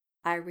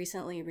I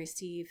recently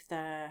received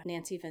the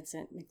Nancy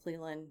Vincent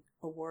McClellan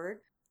Award.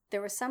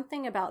 There was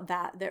something about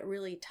that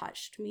really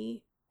touched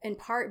me, in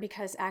part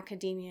because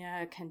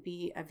academia can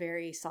be a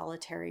very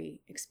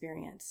solitary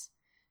experience.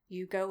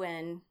 You go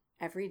in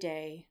every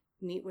day,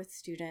 meet with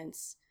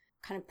students,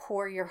 kind of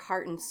pour your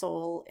heart and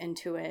soul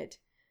into it,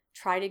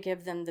 try to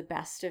give them the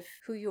best of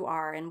who you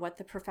are and what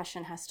the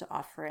profession has to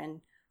offer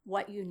and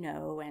what you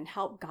know, and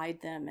help guide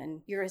them.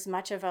 And you're as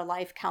much of a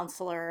life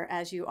counselor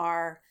as you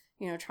are,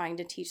 trying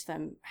to teach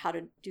them how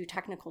to do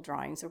technical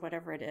drawings or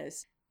whatever it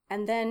is.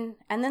 And then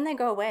they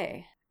go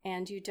away.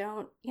 And you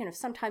don't,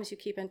 sometimes you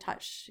keep in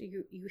touch.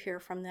 You hear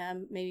from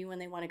them maybe when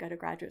they want to go to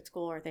graduate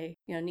school or they,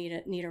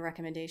 need a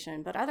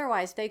recommendation. But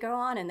otherwise, they go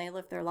on and they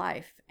live their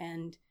life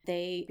and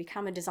they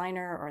become a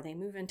designer or they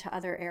move into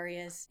other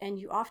areas. And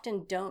you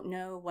often don't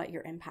know what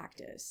your impact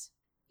is.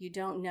 You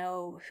don't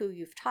know who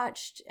you've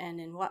touched and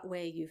in what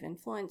way you've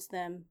influenced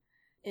them.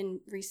 in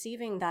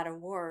receiving that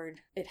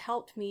award, it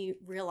helped me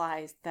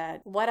realize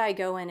that what I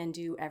go in and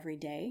do every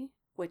day,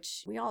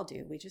 which we all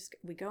do,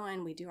 we go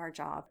in, we do our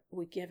job,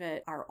 we give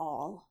it our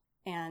all.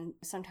 And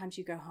sometimes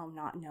you go home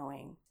not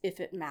knowing if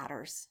it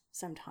matters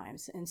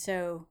sometimes. And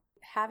so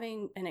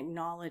having an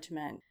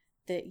acknowledgement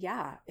that,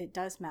 yeah, it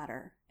does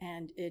matter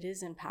and it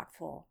is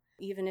impactful.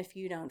 Even if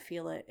you don't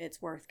feel it,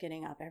 it's worth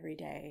getting up every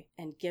day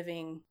and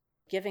giving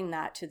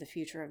that to the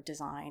future of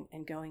design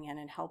and going in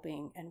and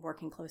helping and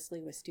working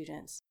closely with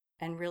students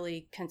and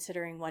really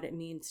considering what it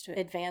means to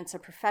advance a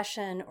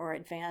profession or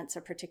advance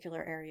a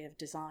particular area of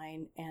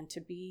design and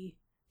to be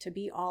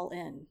all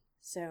in.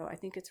 So I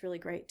think it's really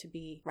great to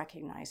be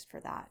recognized for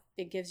that.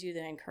 It gives you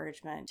the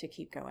encouragement to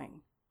keep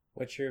going.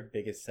 What's your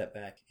biggest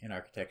setback in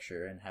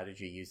architecture, and how did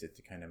you use it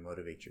to kind of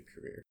motivate your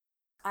career?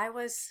 I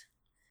was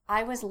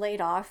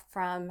laid off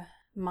from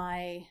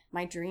my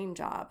dream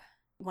job.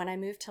 When I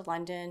moved to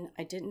London,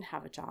 I didn't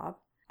have a job.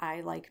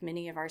 I, like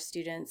many of our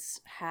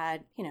students,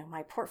 had,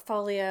 my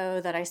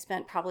portfolio that I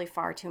spent probably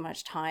far too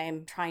much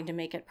time trying to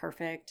make it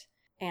perfect.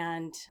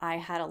 And I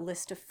had a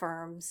list of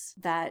firms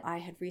that I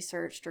had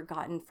researched or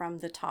gotten from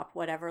the top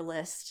whatever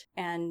list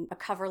and a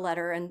cover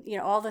letter and,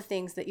 all the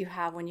things that you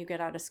have when you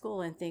get out of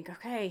school and think,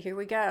 okay, here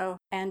we go.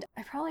 And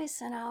I probably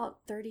sent out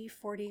 30,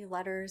 40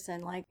 letters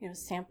and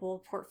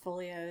sample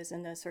portfolios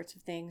and those sorts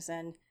of things.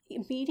 And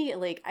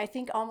immediately, I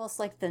think almost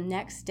like the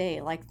next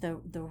day, like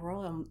the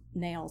Royal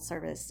Mail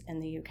Service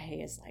in the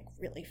UK is like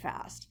really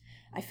fast.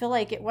 I feel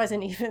like it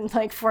wasn't even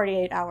like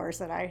 48 hours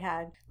that I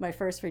had my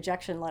first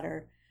rejection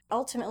letter.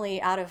 Ultimately,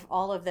 out of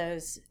all of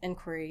those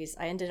inquiries,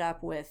 I ended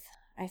up with,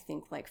 I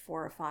think, like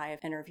 4 or 5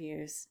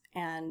 interviews.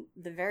 And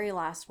the very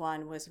last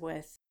one was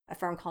with a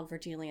firm called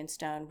Virgili &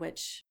 Stone,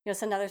 which,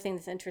 it's another thing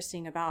that's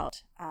interesting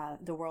about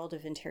the world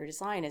of interior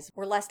design is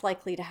we're less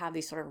likely to have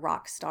these sort of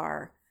rock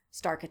star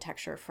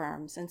architecture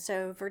firms. And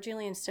so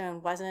Virgili &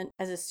 Stone wasn't,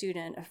 as a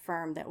student, a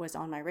firm that was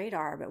on my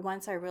radar. But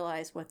once I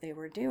realized what they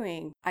were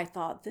doing, I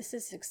thought, this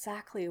is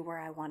exactly where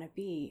I want to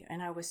be.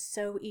 And I was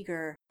so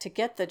eager to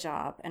get the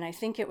job. And I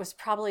think it was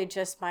probably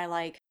just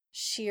my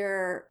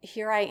sheer,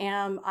 here I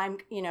am, I'm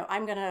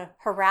going to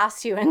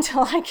harass you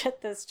until I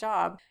get this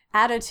job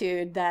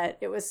attitude that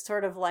it was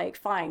sort of like,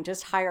 fine,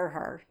 just hire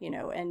her,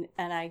 and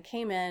I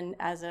came in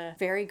as a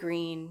very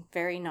green,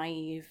 very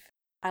naive.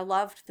 I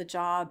loved the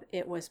job.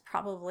 It was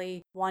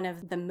probably one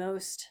of the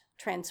most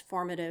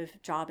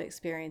transformative job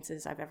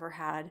experiences I've ever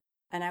had.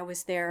 And I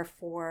was there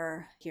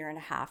for a year and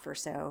a half or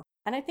so.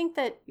 And I think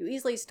that you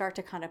easily start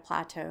to kind of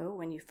plateau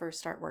when you first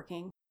start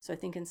working. So I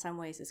think in some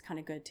ways it's kind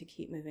of good to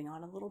keep moving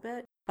on a little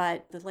bit.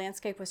 But the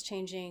landscape was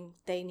changing.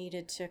 They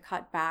needed to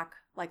cut back.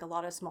 Like a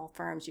lot of small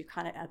firms, you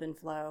kind of ebb and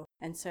flow.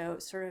 And so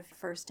sort of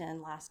first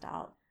in, last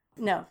out.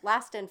 No,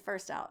 last in,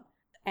 first out.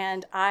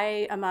 And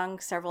I, among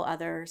several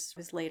others,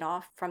 was laid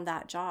off from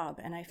that job.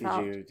 And I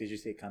felt... Did you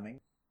see it coming?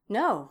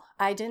 No,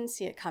 I didn't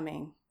see it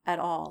coming at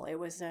all. It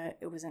was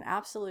an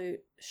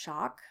absolute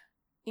shock.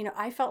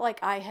 I felt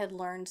like I had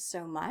learned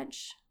so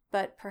much,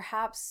 but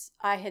perhaps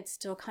I had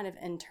still kind of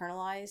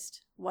internalized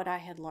what I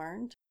had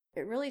learned.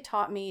 It really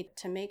taught me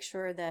to make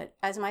sure that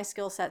as my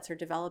skill sets are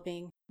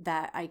developing,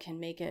 that I can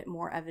make it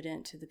more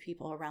evident to the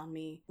people around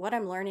me what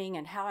I'm learning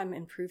and how I'm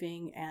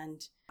improving.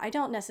 And I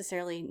don't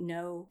necessarily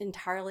know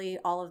entirely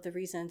all of the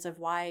reasons of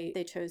why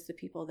they chose the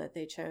people that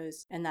they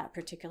chose in that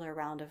particular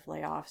round of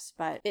layoffs,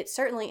 but it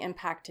certainly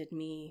impacted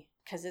me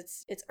because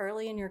it's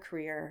early in your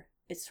career.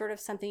 It's sort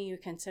of something you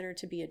consider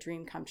to be a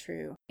dream come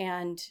true,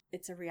 and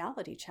it's a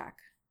reality check.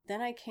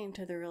 Then I came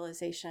to the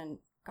realization,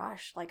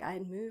 gosh, like I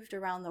had moved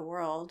around the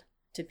world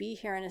to be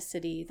here in a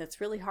city that's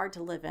really hard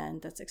to live in,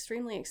 that's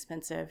extremely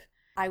expensive.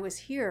 I was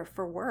here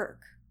for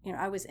work.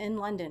 I was in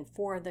London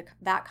for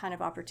that kind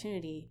of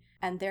opportunity,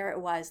 and there it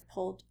was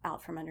pulled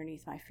out from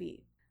underneath my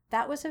feet.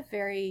 That was a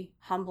very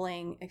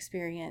humbling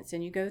experience,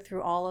 and you go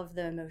through all of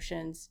the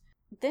emotions.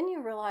 Then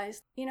you realize,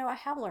 I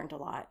have learned a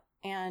lot,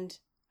 and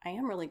I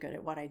am really good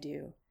at what I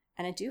do,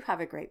 and I do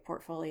have a great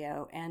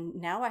portfolio, and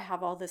now I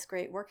have all this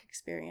great work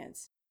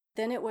experience.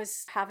 Then it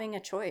was having a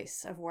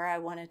choice of where I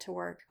wanted to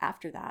work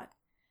after that.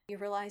 You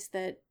realize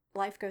that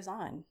life goes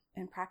on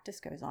and practice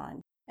goes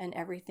on and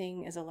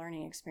everything is a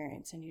learning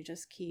experience and you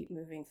just keep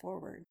moving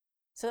forward.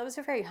 So that was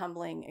a very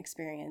humbling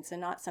experience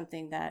and not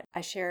something that I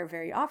share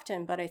very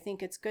often, but I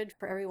think it's good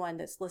for everyone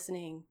that's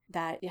listening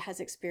that has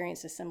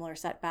experienced a similar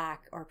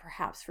setback, or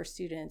perhaps for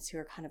students who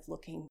are kind of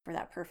looking for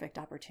that perfect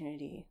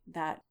opportunity,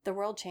 that the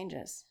world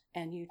changes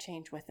and you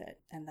change with it,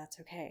 and that's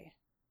okay.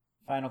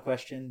 Final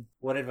question.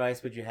 What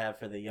advice would you have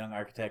for the young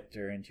architect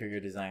or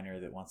interior designer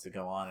that wants to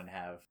go on and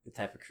have the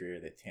type of career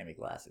that Tammy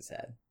Glass has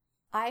had?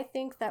 I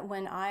think that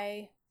when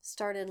I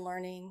started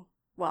learning,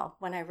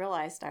 when I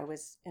realized I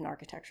was in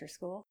architecture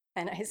school,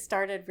 and I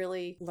started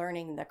really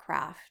learning the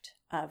craft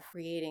of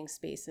creating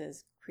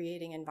spaces,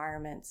 creating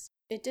environments,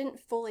 it didn't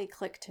fully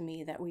click to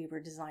me that we were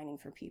designing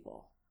for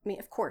people. I mean,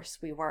 of course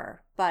we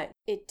were, but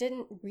it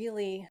didn't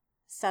really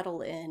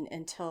settle in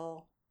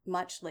until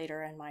much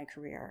later in my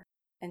career.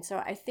 And so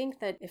I think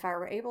that if I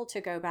were able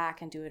to go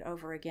back and do it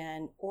over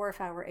again, or if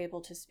I were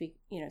able to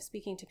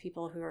speaking to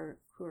people who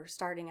are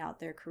starting out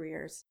their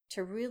careers,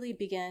 to really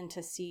begin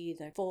to see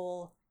the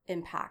full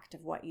impact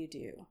of what you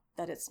do,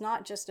 that it's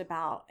not just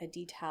about a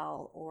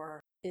detail or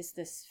is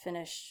this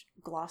finish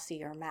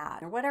glossy or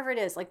matte or whatever it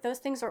is. Like those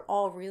things are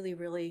all really,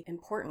 really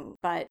important,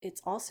 but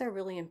it's also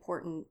really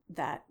important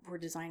that we're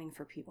designing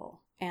for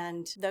people.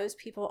 And those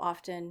people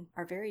often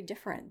are very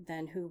different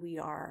than who we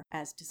are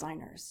as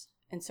designers.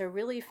 And so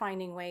really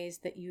finding ways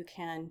that you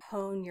can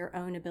hone your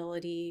own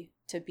ability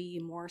to be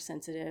more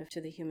sensitive to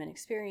the human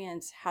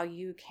experience, how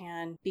you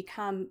can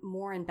become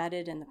more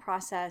embedded in the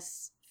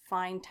process,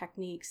 find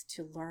techniques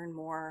to learn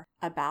more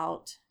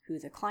about who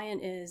the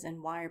client is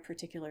and why a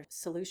particular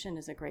solution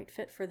is a great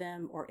fit for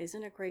them or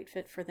isn't a great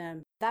fit for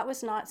them. That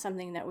was not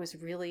something that was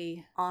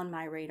really on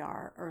my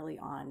radar early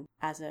on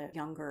as a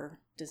younger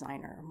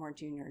designer, a more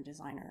junior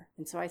designer.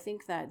 And so I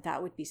think that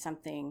that would be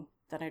something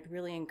that I'd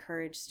really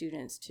encourage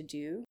students to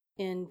do.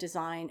 In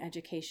design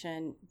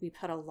education, we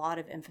put a lot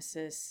of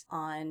emphasis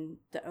on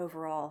the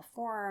overall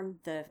form,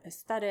 the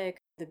aesthetic,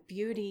 the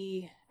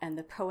beauty, and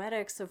the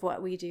poetics of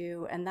what we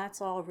do, and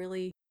that's all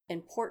really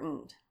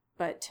important.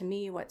 But to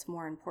me, what's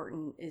more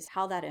important is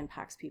how that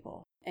impacts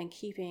people and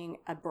keeping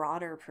a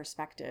broader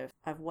perspective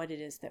of what it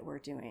is that we're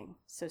doing.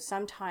 So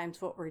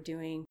sometimes what we're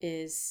doing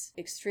is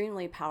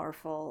extremely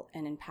powerful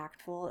and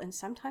impactful, and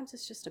sometimes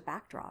it's just a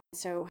backdrop.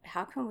 So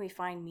how can we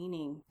find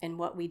meaning in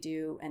what we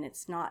do? And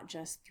it's not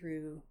just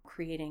through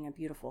creating a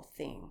beautiful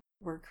thing.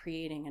 We're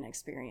creating an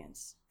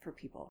experience for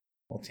people.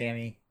 Well,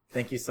 Tammy,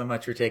 thank you so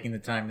much for taking the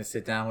time to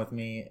sit down with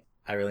me.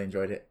 I really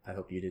enjoyed it. I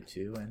hope you did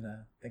too. And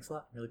thanks a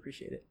lot. Really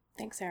appreciate it.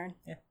 Thanks, Aaron.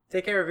 Yeah.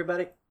 Take care,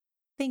 everybody.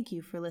 Thank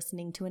you for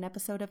listening to an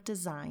episode of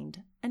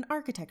Designed, an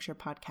architecture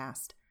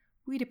podcast.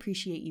 We'd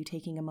appreciate you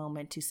taking a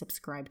moment to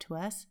subscribe to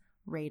us,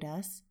 rate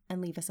us,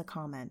 and leave us a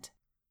comment.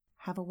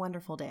 Have a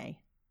wonderful day.